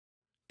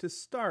to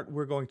start,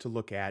 we're going to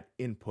look at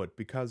input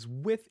because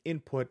with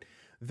input,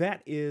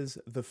 that is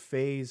the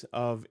phase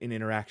of an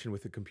interaction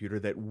with the computer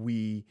that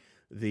we,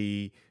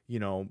 the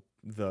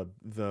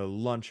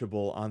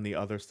lunchable on the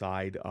other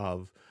side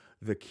of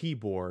the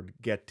keyboard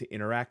get to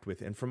interact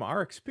with. And from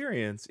our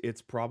experience,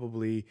 it's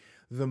probably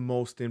the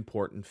most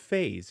important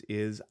phase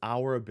is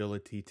our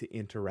ability to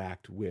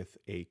interact with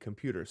a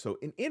computer. So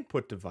an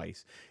input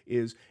device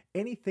is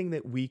anything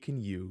that we can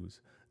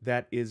use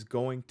that is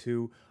going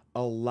to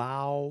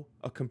allow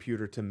a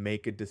computer to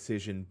make a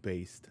decision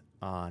based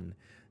on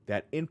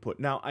that input.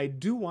 Now, I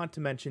do want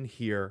to mention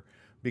here,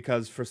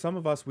 because for some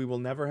of us, we will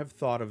never have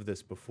thought of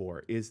this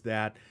before, is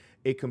that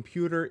a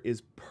computer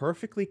is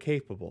perfectly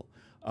capable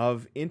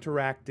of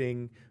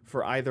interacting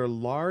for either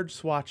large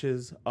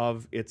swatches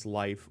of its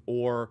life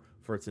or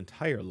for its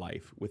entire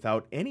life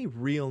without any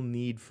real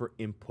need for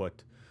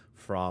input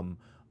from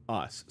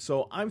us.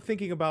 So I'm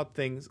thinking about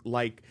things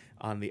like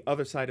on the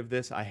other side of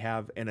this, I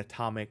have an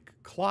atomic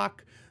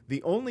clock.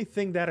 The only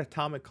thing that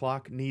atomic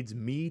clock needs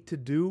me to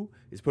do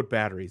is put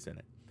batteries in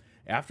it.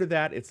 After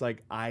that, it's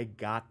like, I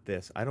got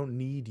this. I don't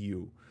need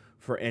you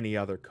for any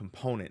other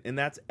component. And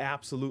that's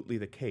absolutely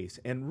the case.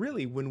 And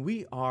really, when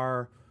we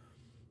are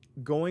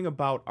going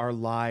about our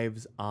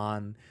lives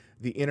on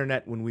the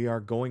internet, when we are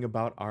going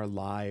about our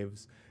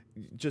lives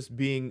just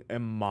being a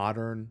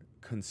modern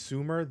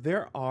consumer,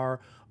 there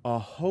are a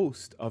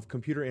host of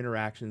computer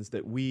interactions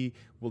that we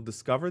will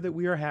discover that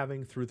we are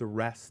having through the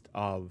rest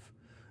of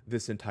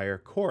this entire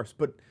course,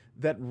 but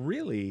that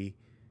really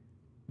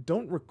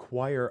don't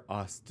require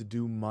us to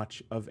do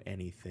much of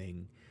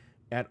anything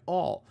at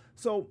all.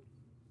 So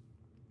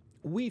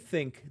we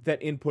think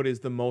that input is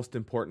the most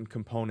important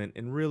component,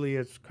 and really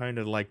it's kind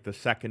of like the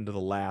second to the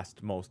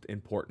last most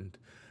important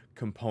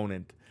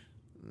component,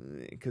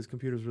 because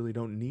computers really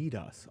don't need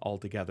us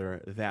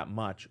altogether that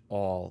much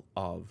all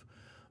of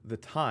the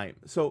time.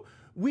 So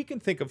we can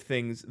think of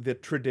things, the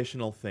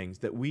traditional things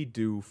that we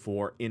do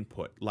for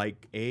input,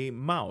 like a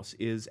mouse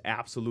is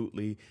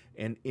absolutely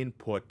an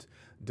input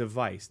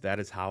device. That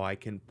is how I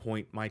can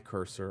point my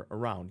cursor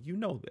around. You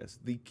know this.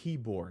 The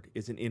keyboard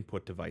is an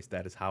input device.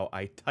 That is how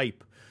I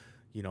type,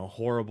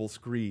 horrible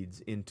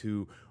screeds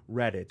into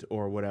Reddit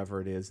or whatever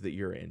it is that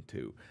you're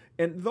into.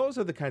 And those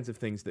are the kinds of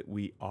things that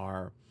we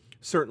are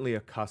certainly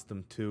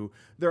accustomed to.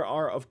 There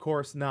are, of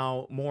course,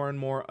 now more and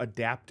more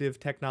adaptive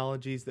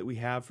technologies that we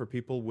have for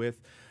people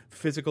with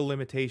physical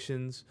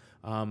limitations.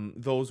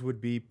 Those would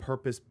be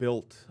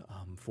purpose-built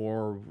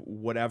for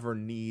whatever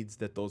needs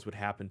that those would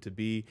happen to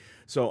be.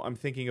 So I'm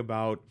thinking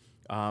about,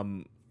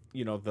 the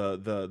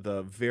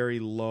very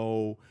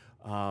low.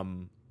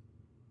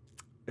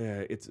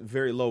 It's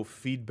very low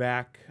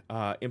feedback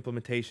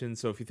implementation.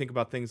 So if you think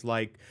about things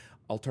like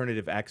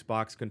alternative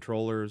Xbox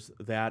controllers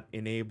that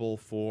enable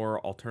for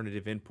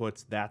alternative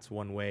inputs, that's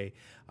one way.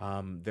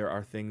 There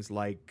are things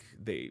like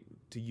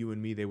to you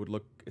and me, they would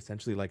look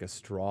essentially like a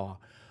straw,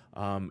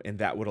 and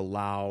that would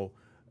allow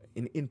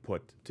an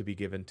input to be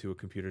given to a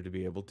computer to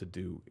be able to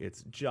do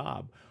its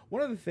job.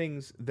 One of the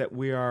things that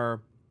we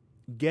are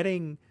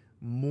getting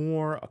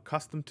more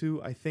accustomed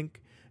to, I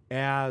think,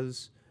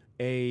 as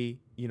a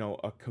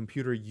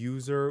computer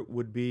user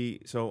would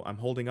be, so I'm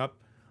holding up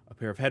a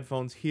pair of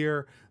headphones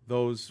here.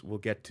 Those we'll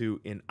get to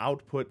in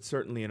output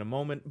certainly in a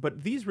moment,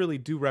 but these really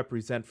do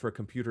represent for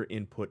computer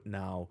input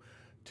now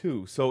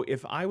too. So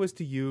if I was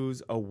to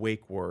use a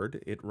wake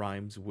word, it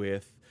rhymes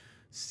with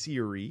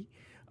Siri,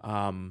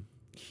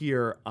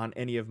 here on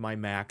any of my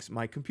Macs,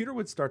 my computer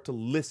would start to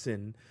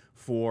listen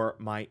for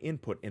my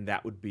input, and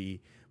that would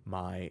be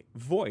my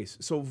voice.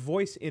 So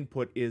voice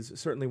input is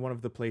certainly one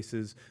of the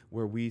places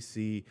where we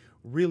see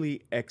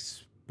really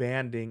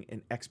expanding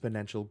and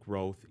exponential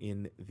growth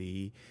in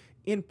the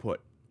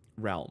input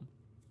realm.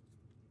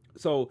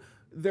 So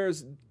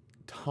there's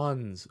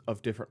tons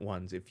of different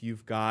ones. If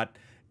you've got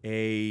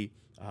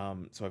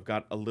so I've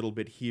got a little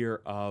bit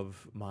here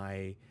of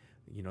my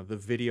the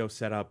video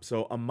setup.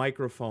 So a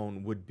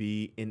microphone would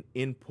be an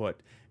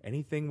input.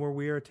 Anything where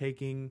we are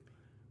taking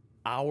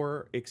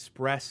our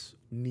express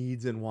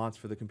needs and wants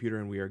for the computer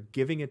and we are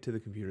giving it to the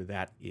computer,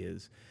 that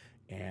is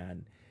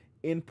an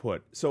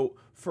input. So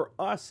for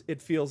us,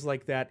 it feels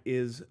like that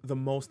is the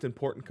most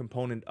important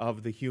component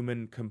of the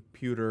human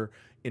computer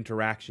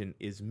interaction,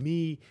 is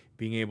me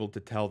being able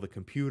to tell the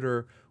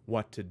computer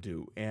what to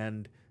do.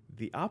 And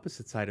the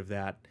opposite side of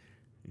that,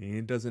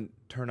 it doesn't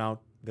turn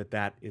out that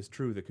that is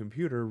true. The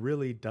computer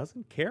really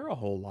doesn't care a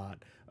whole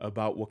lot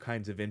about what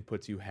kinds of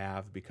inputs you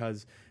have,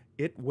 because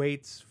it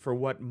waits for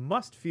what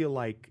must feel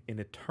like an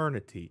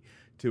eternity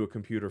to a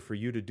computer for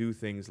you to do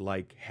things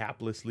like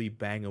haplessly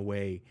bang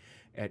away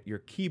at your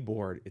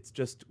keyboard. It's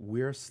just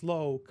we're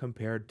slow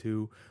compared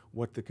to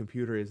what the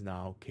computer is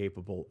now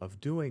capable of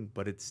doing,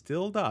 but it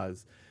still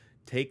does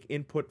take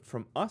input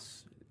from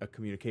us, a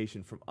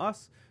communication from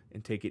us,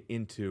 and take it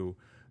into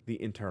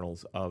the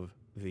internals of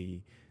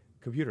the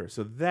computer.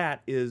 So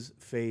that is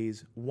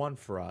phase one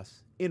for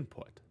us,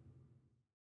 input.